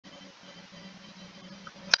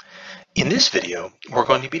In this video, we're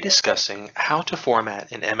going to be discussing how to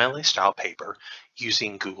format an MLA style paper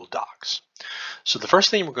using Google Docs. So the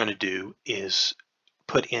first thing we're going to do is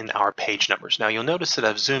put in our page numbers. Now you'll notice that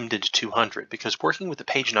I've zoomed into 200 because working with the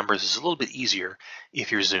page numbers is a little bit easier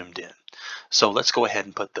if you're zoomed in. So let's go ahead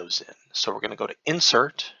and put those in. So we're going to go to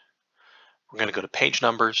Insert, we're going to go to Page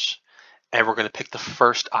Numbers, and we're going to pick the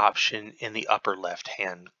first option in the upper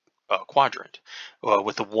left-hand quadrant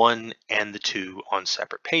with the 1 and the 2 on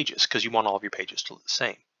separate pages because you want all of your pages to look the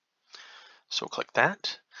same. So click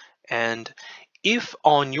that, and if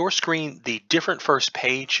on your screen the different first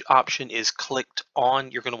page option is clicked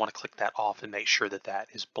on, you're going to want to click that off and make sure that that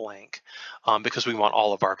is blank because we want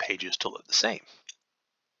all of our pages to look the same.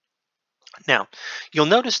 Now, you'll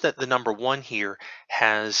notice that the number 1 here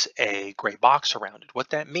has a gray box around it.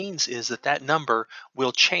 What that means is that that number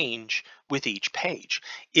will change with each page.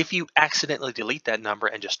 If you accidentally delete that number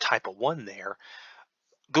and just type a 1 there,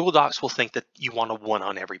 Google Docs will think that you want a 1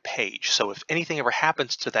 on every page. So if anything ever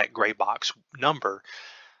happens to that gray box number,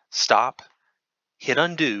 stop, hit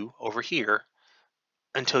undo over here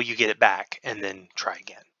until you get it back, and then try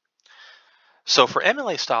again. So for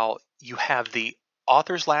MLA style, you have the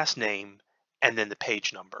author's last name and then the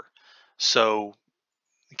page number. So in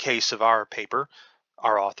the case of our paper,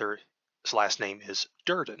 our author's last name is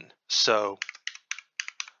Durden. So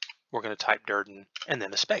we're going to type Durden and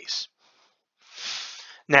then a space.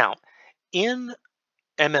 Now, in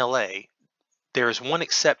MLA, there's one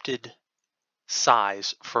accepted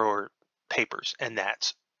size for papers, and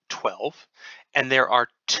that's 12. And there are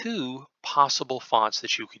 2 possible fonts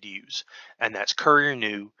that you could use, and that's Courier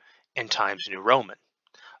New and Times New Roman.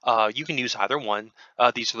 You can use either one.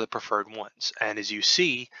 These are the preferred ones. And as you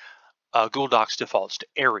see, Google Docs defaults to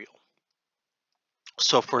Arial.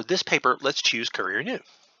 So for this paper, let's choose Courier New.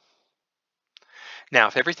 Now,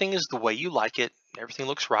 if everything is the way you like it, everything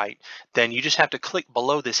looks right, then you just have to click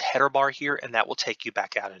below this header bar here, and that will take you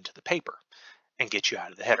back out into the paper and get you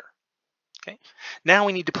out of the header. Okay. Now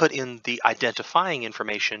we need to put in the identifying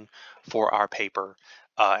information for our paper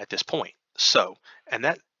at this point. So, and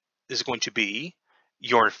that is going to be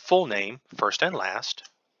your full name, first and last,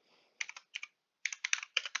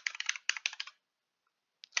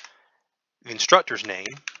 the instructor's name,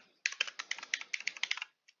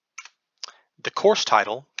 the course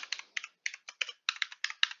title,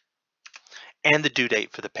 and the due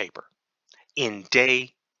date for the paper in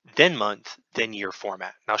day, then month, then year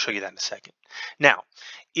format. And I'll show you that in a second. Now,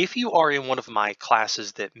 if you are in one of my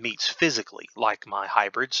classes that meets physically, like my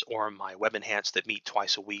hybrids or my web enhanced that meet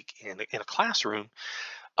twice a week in a classroom,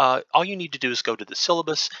 all you need to do is go to the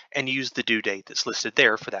syllabus and use the due date that's listed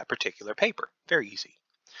there for that particular paper. Very easy.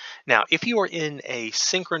 Now, if you are in a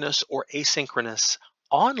synchronous or asynchronous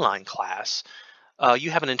online class,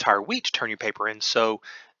 you have an entire week to turn your paper in. So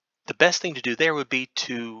the best thing to do there would be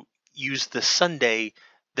to use the Sunday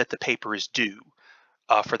that the paper is due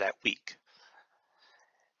for that week.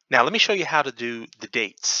 Now, let me show you how to do the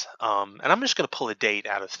dates. And I'm just going to pull a date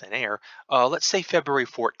out of thin air. Let's say February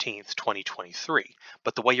 14th, 2023.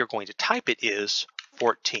 But the way you're going to type it is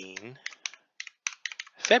 14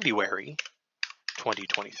 February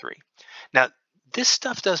 2023. Now, this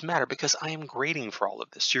stuff does matter because I am grading for all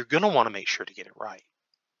of this. You're going to want to make sure to get it right.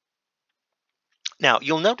 Now,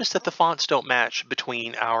 you'll notice that the fonts don't match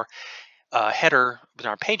between our header,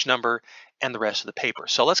 our page number, and the rest of the paper.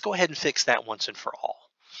 So let's go ahead and fix that once and for all.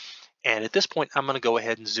 And at this point, I'm going to go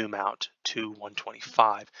ahead and zoom out to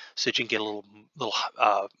 125 so that you can get a little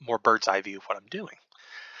more bird's eye view of what I'm doing.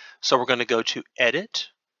 So we're going to go to Edit.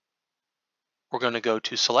 We're going to go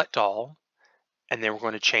to Select All, and then we're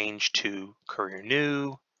going to change to Courier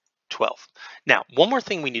New 12. Now, one more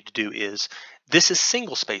thing we need to do is, this is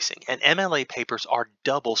single spacing, and MLA papers are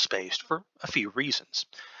double spaced for a few reasons.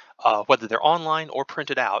 Whether they're online or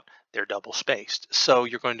printed out, they're double spaced. So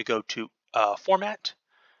you're going to go to Format,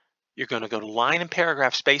 you're going to go to Line and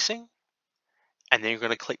Paragraph Spacing, and then you're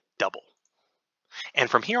going to click Double. And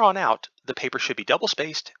from here on out, the paper should be double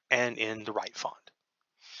spaced and in the right font.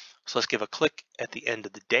 So let's give a click at the end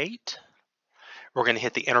of the date. We're going to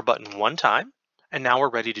hit the Enter button one time, and now we're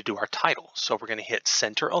ready to do our title. So we're going to hit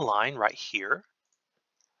Center Align right here,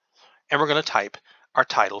 and we're going to type our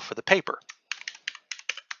title for the paper.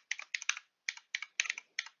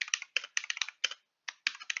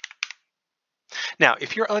 Now,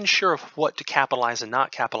 if you're unsure of what to capitalize and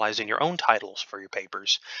not capitalize in your own titles for your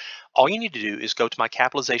papers, all you need to do is go to my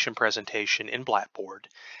capitalization presentation in Blackboard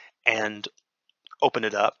and open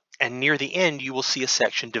it up. And near the end, you will see a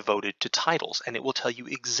section devoted to titles, and it will tell you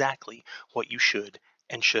exactly what you should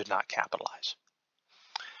and should not capitalize.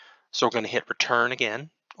 So we're going to hit Return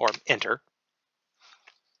again, or Enter.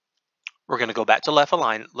 We're going to go back to left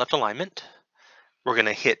alignment. We're going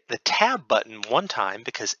to hit the tab button one time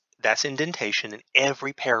because that's indentation and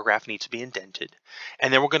every paragraph needs to be indented.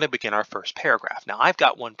 And then we're going to begin our first paragraph. Now I've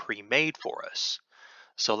got one pre-made for us.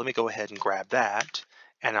 So let me go ahead and grab that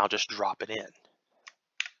and I'll just drop it in.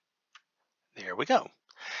 There we go.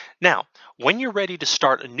 Now, when you're ready to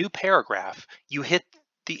start a new paragraph, you hit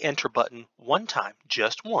the enter button one time,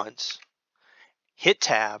 just once, hit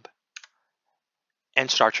tab, and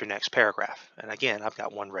start your next paragraph. And again, I've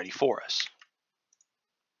got one ready for us.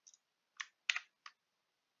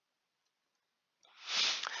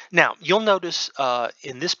 Now, you'll notice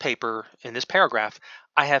in this paragraph,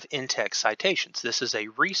 I have in-text citations. This is a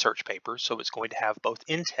research paper, so it's going to have both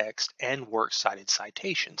in-text and works cited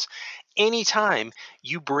citations. Anytime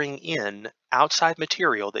you bring in outside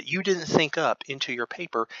material that you didn't think up into your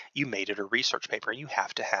paper, you made it a research paper, and you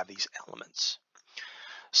have to have these elements.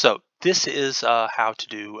 So this is how to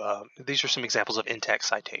do, these are some examples of in-text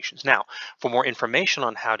citations. Now, for more information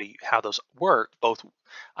on how those work,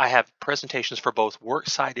 I have presentations for both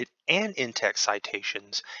works cited and in-text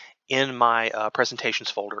citations in my presentations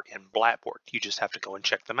folder in Blackboard. You just have to go and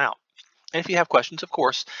check them out. And if you have questions, of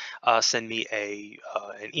course, send me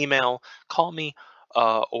an email, call me,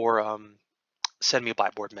 or send me a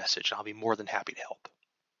Blackboard message. I'll be more than happy to help.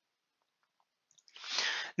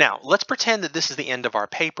 Now, let's pretend that this is the end of our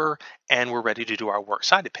paper and we're ready to do our works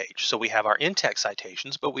cited page. So we have our in-text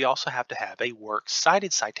citations, but we also have to have a works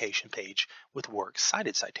cited citation page with works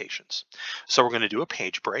cited citations. So we're going to do a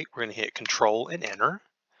page break. We're going to hit Control and Enter,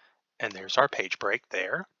 and there's our page break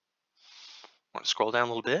there. I'm going to scroll down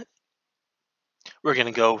a little bit. We're going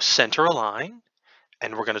to go center align,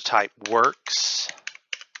 and we're going to type works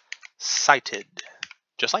cited,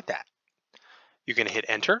 just like that. You're going to hit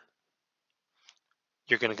Enter.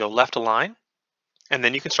 You're going to go left align, and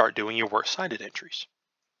then you can start doing your works cited entries.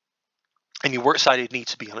 And your works cited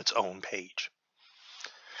needs to be on its own page.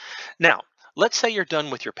 Now, let's say you're done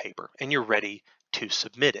with your paper and you're ready to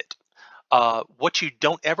submit it. What you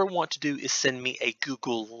don't ever want to do is send me a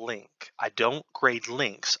Google link. I don't grade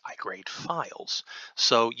links, I grade files.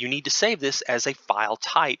 So you need to save this as a file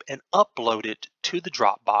type and upload it to the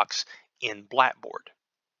Dropbox in Blackboard.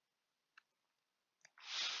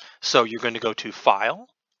 So you're going to go to File,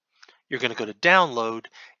 you're going to go to Download,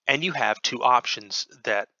 and you have two options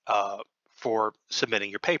that for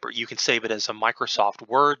submitting your paper. You can save it as a Microsoft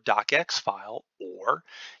Word docx file, or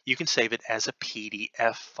you can save it as a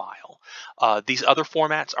PDF file. These other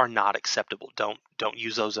formats are not acceptable. Don't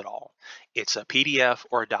use those at all. It's a PDF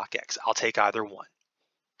or a docx. I'll take either one.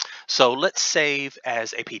 So let's save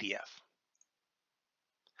as a PDF.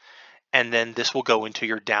 And then this will go into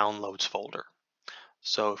your Downloads folder.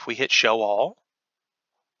 So if we hit Show All,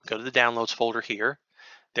 go to the Downloads folder here,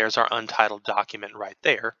 there's our untitled document right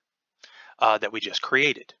there that we just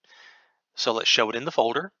created. So let's show it in the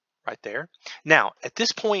folder right there. Now, at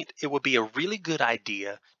this point, it would be a really good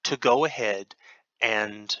idea to go ahead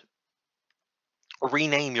and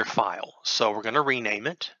rename your file. So we're going to rename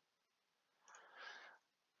it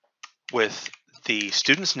with the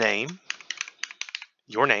student's name,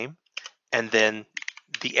 your name, and then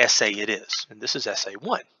the essay it is. And this is essay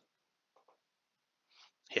 1.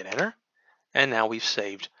 Hit enter, and now we've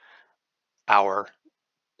saved our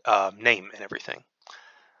name and everything.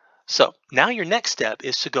 So now your next step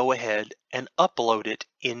is to go ahead and upload it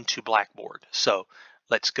into Blackboard. So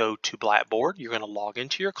let's go to Blackboard. You're going to log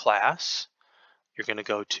into your class. You're going to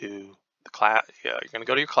go to the class. You're going to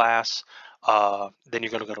go to your class. Then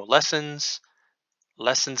you're going to go to lessons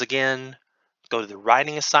again. Go to the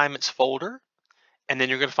writing assignments folder, and then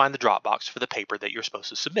you're going to find the Dropbox for the paper that you're supposed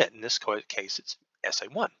to submit. In this case, it's essay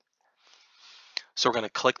 1. So we're going to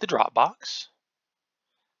click the Dropbox,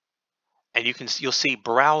 and you'll see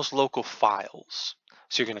Browse Local Files.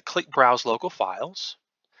 So you're going to click Browse Local Files,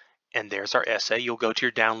 and there's our essay. You'll go to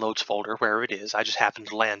your Downloads folder, wherever it is. I just happened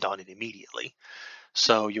to land on it immediately.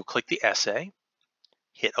 So you'll click the essay,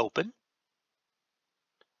 hit Open,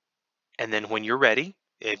 and then when you're ready,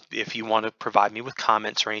 if you want to provide me with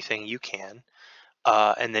comments or anything, you can,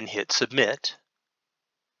 and then hit Submit.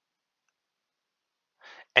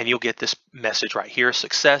 And you'll get this message right here,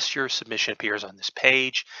 success, your submission appears on this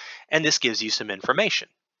page, and this gives you some information.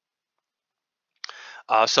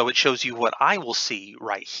 So it shows you what I will see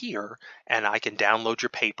right here, and I can download your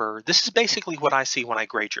paper. This is basically what I see when I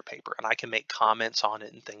grade your paper, and I can make comments on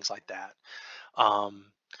it and things like that.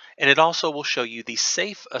 And it also will show you the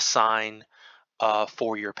safe assign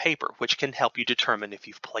for your paper, which can help you determine if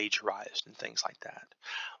you've plagiarized and things like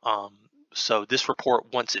that. So this report,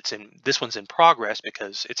 this one's in progress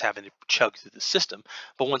because it's having to chug through the system.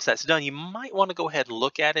 But once that's done, you might want to go ahead and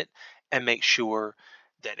look at it and make sure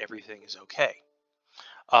that everything is okay.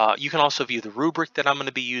 You can also view the rubric that I'm going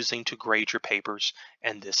to be using to grade your papers,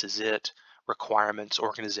 and this is it. Requirements,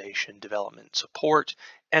 organization, development, support,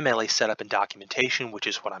 MLA setup and documentation, which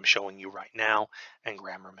is what I'm showing you right now, and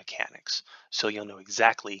grammar mechanics. So you'll know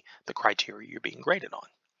exactly the criteria you're being graded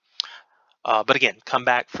on. But again, come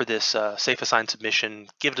back for this safe assign submission,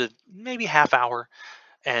 give it maybe half hour,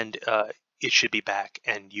 and it should be back,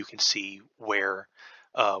 and you can see where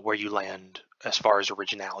you land as far as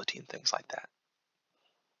originality and things like that.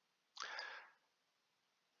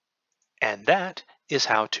 And that is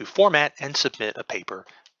how to format and submit a paper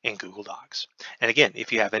in Google Docs. And again,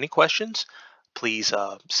 if you have any questions, please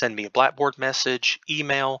send me a Blackboard message,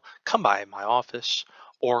 email, come by my office,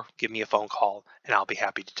 or give me a phone call, and I'll be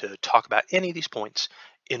happy to talk about any of these points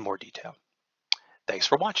in more detail. Thanks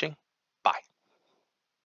for watching.